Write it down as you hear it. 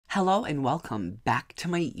Hello and welcome back to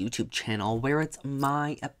my YouTube channel where it's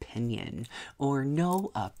my opinion or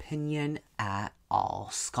no opinion at all.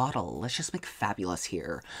 Scottalicious McFabulous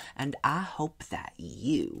here, and I hope that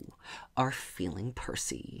you are feeling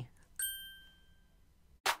Percy.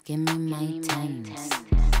 Give me my times.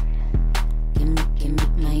 Give me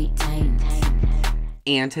my times.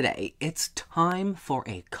 And today, it's time for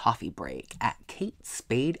a coffee break at Kate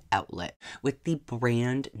Spade Outlet with the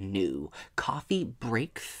brand new Coffee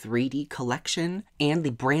Break 3D collection and the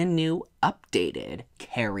brand new updated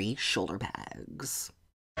Carey shoulder bags.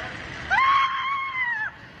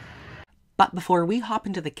 But before we hop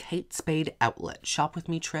into the Kate Spade Outlet Shop With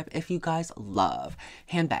Me trip, if you guys love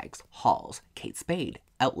handbags, hauls, Kate Spade,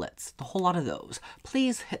 outlets, the whole lot of those,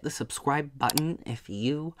 please hit the subscribe button if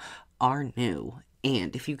you are new.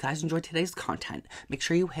 And if you guys enjoyed today's content, make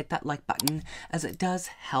sure you hit that like button as it does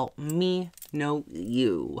help me know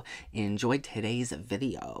you enjoyed today's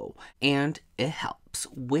video. And it helps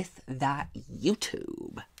with that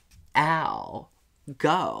YouTube algorithm.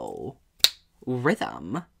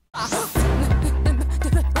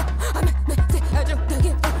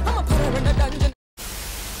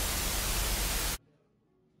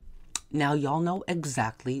 Now, y'all know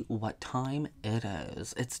exactly what time it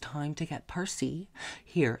is. It's time to get Percy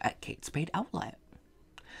here at Kate Spade Outlet.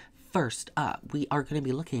 First up, we are going to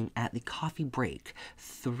be looking at the Coffee Break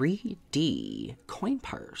 3D coin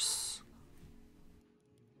purse.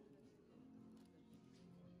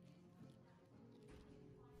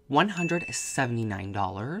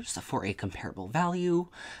 $179 for a comparable value.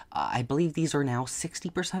 I believe these are now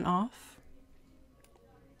 60% off.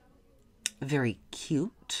 Very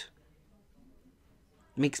cute.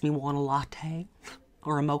 Makes me want a latte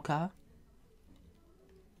or a mocha.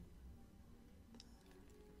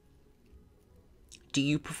 Do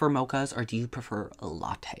you prefer mochas or do you prefer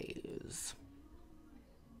lattes?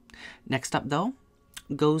 Next up, though,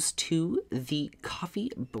 goes to the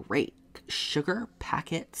Coffee Break Sugar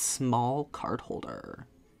Packet Small Card Holder.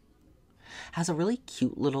 Has a really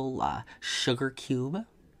cute little sugar cube.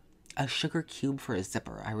 A sugar cube for a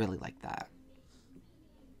zipper. I really like that.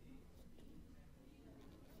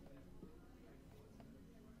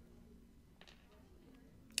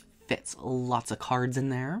 Fits lots of cards in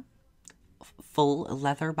there. Full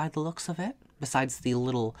leather by the looks of it, besides the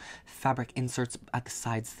little fabric inserts at the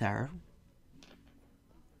sides there.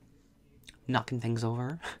 Knocking things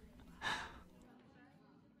over.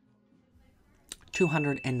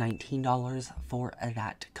 $219 for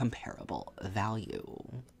that comparable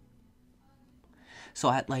value.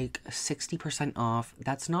 So at like 60% off,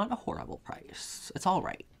 that's not a horrible price. It's all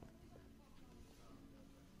right.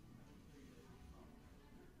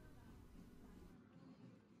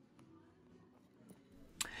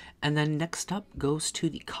 And then next up goes to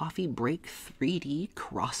the Coffee Break 3D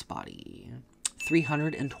Crossbody.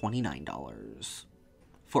 $329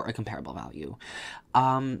 for a comparable value.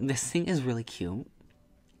 This thing is really cute.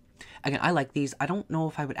 Again, I like these. I don't know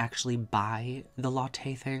if I would actually buy the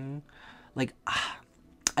latte thing. Like,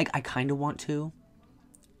 I kind of want to.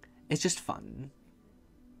 It's just fun.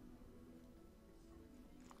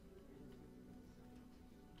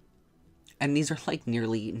 And these are like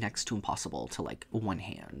nearly next to impossible to like one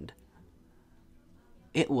hand.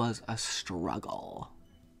 It was a struggle.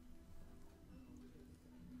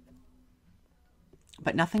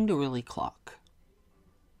 But nothing to really clock.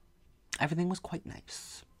 Everything was quite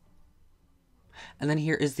nice. And then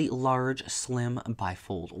here is the large slim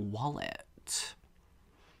bifold wallet.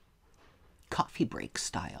 Coffee break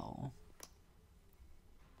style.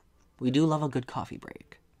 We do love a good coffee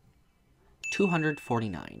break.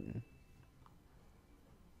 $249.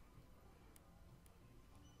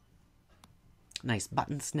 Nice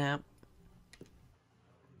button snap.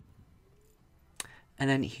 And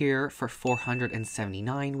then here for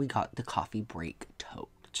 $479, we got the Coffee Break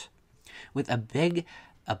tote with a big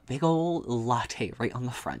old latte right on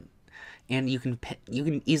the front. And you can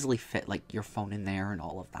easily fit like your phone in there and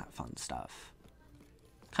all of that fun stuff.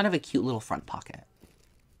 Kind of a cute little front pocket.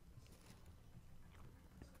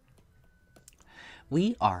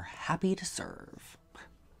 We are happy to serve.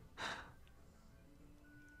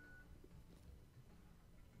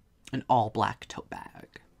 An all-black tote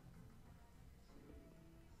bag.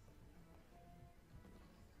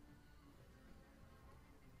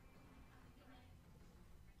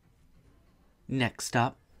 Next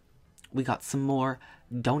up, we got some more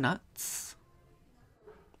donuts.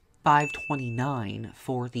 $5.29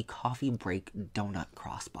 for the Coffee Break donut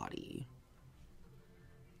crossbody.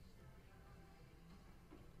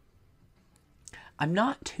 I'm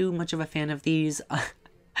not too much of a fan of these.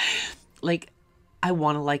 Like, I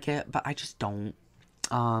want to like it, but I just don't.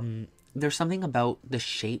 There's something about the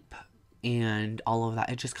shape and all of that.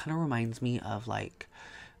 It just kind of reminds me of like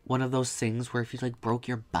one of those things where if you like broke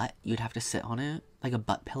your butt, you'd have to sit on it, like a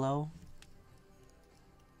butt pillow.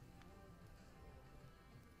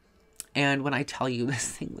 And when I tell you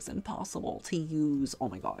this thing was impossible to use, oh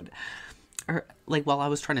my god. Or like while I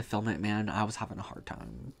was trying to film it, man, I was having a hard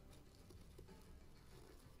time.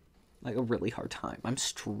 Like a really hard time. I'm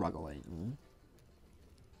struggling.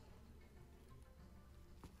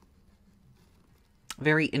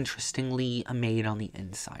 Very interestingly made on the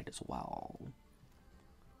inside as well.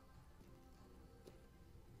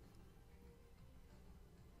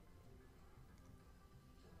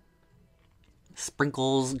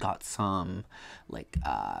 Sprinkles, got some like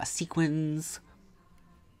sequins.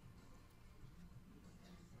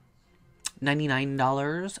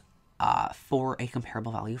 $99 for a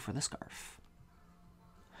comparable value for the scarf.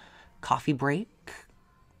 Coffee break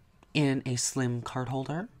in a slim card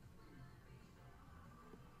holder.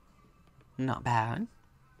 Not bad.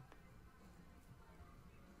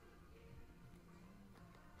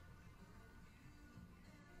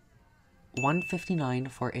 $159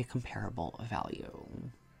 for a comparable value.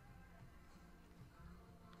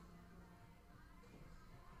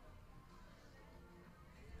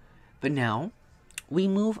 But now we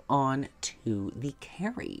move on to the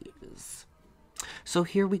Careys. So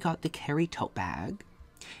here we got the Carey tote bag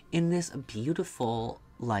in this beautiful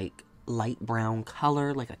like light brown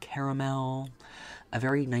color, like a caramel, a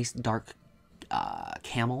very nice dark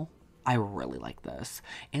camel. I really like this,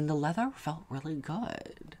 and the leather felt really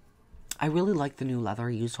good. I really like the new leather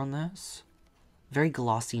used on this. Very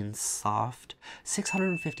glossy and soft.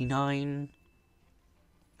 $659.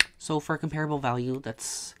 So for a comparable value,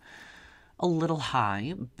 that's a little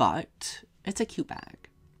high, but it's a cute bag.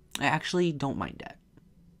 I actually don't mind it.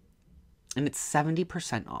 And it's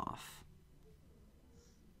 70% off.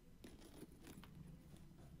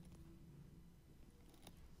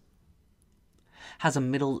 Has a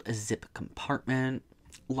middle zip compartment,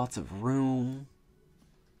 lots of room.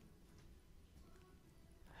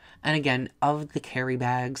 And again, of the Carey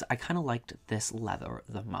bags, I kind of liked this leather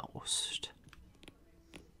the most.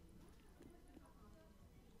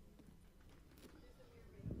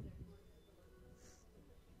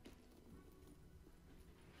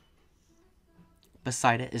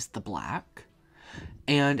 Beside it is the black.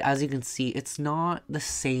 And as you can see, it's not the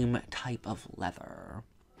same type of leather.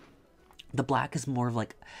 The black is more of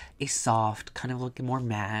like a soft, kind of looking more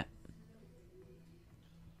matte.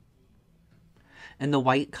 And the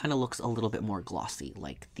white kind of looks a little bit more glossy,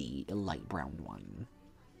 like the light brown one.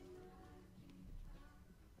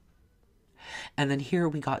 And then here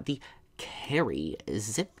we got the Carey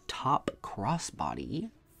zip top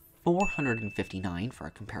crossbody. $459 for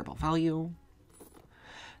a comparable value.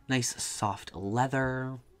 Nice soft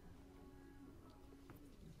leather.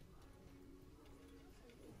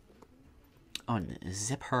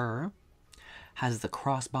 Unzip her. Has the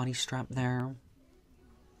crossbody strap there.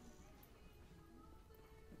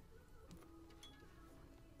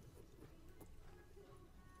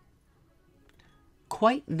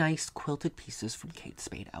 Quite nice quilted pieces from Kate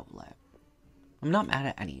Spade Outlet. I'm not mad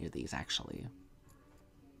at any of these, actually.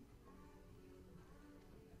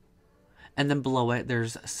 And then below it,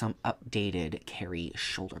 there's some updated Carey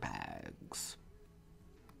shoulder bags.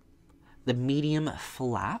 The medium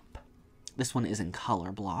flap. This one is in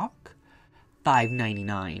color block.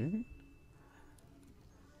 $5.99.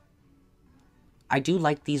 I do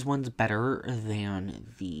like these ones better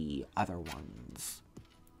than the other ones.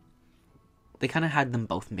 They kind of had them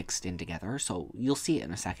both mixed in together, so you'll see it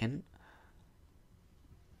in a second.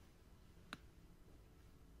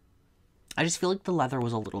 I just feel like the leather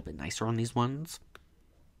was a little bit nicer on these ones.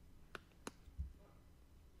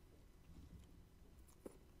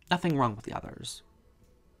 Nothing wrong with the others.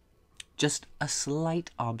 Just a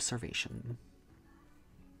slight observation.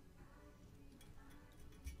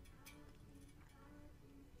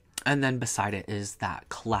 And then beside it is that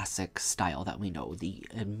classic style that we know the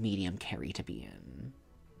medium Carey to be in.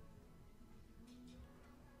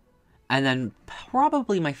 And then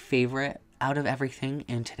probably my favorite out of everything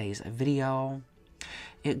in today's video,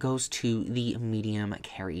 it goes to the medium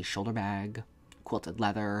Carey shoulder bag. Quilted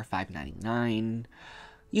leather, $5.99.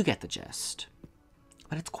 You get the gist.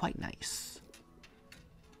 But it's quite nice.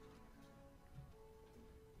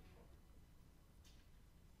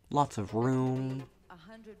 Lots of room.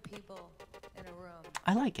 100 people in a room.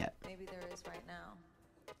 I like it. Maybe there is right now.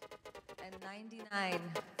 And 99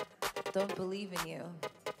 don't believe in you.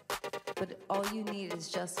 But all you need is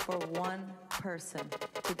just for one person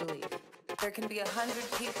to believe. There can be 100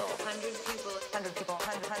 people, 100 people, 100 people,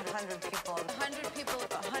 100 people, 100 people,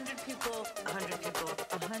 100 people, 100 people,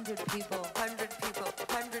 100 people, 100 people,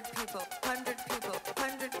 100 people, 100 people,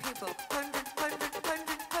 100 people, 100,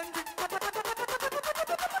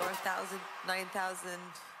 or 1,000, 9,000,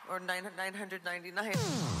 or 999.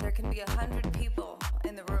 There can be 100 people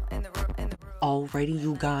in the room, in the room, in the room. Alrighty,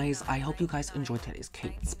 you guys, I hope you guys enjoyed today's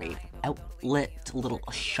Kate Spade Outlet little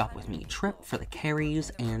shop with me trip for the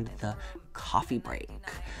Careys and the coffee break.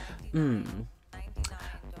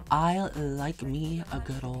 I like me a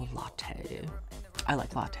good old latte. I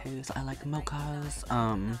like lattes, I like mochas.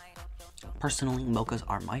 Personally, mochas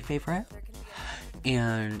are my favorite.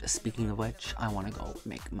 And speaking of which, I want to go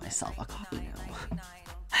make myself a coffee now.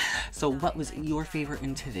 So what was your favorite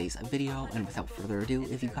in today's video? And without further ado,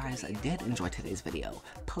 if you guys did enjoy today's video,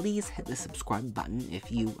 please hit the subscribe button. If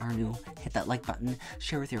you are new, hit that like button,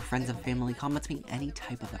 share with your friends and family, comment me any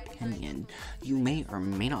type of opinion you may or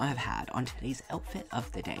may not have had on today's outfit of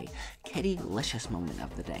the day, Kitty-licious moment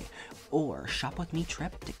of the day, or shop with me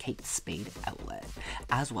trip to Kate Spade Outlet.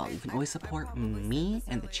 As well, you can always support me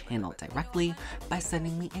and the channel directly by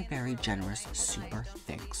sending me a very generous super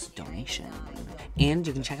thanks donation. And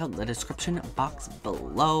you can check out the description box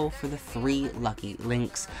below for the 3 lucky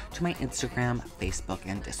links to my Instagram, Facebook,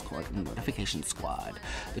 and Discord notification squad.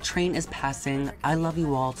 The train is passing. I love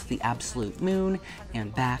you all to the absolute moon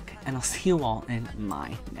and back, and I'll see you all in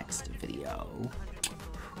my next video.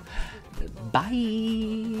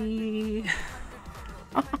 Bye!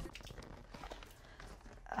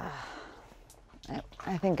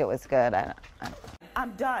 I think it was good.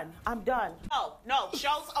 I'm done. I'm done. Oh, no,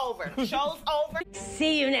 show's over. Show's over.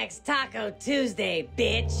 See you next Taco Tuesday,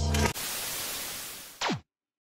 bitch.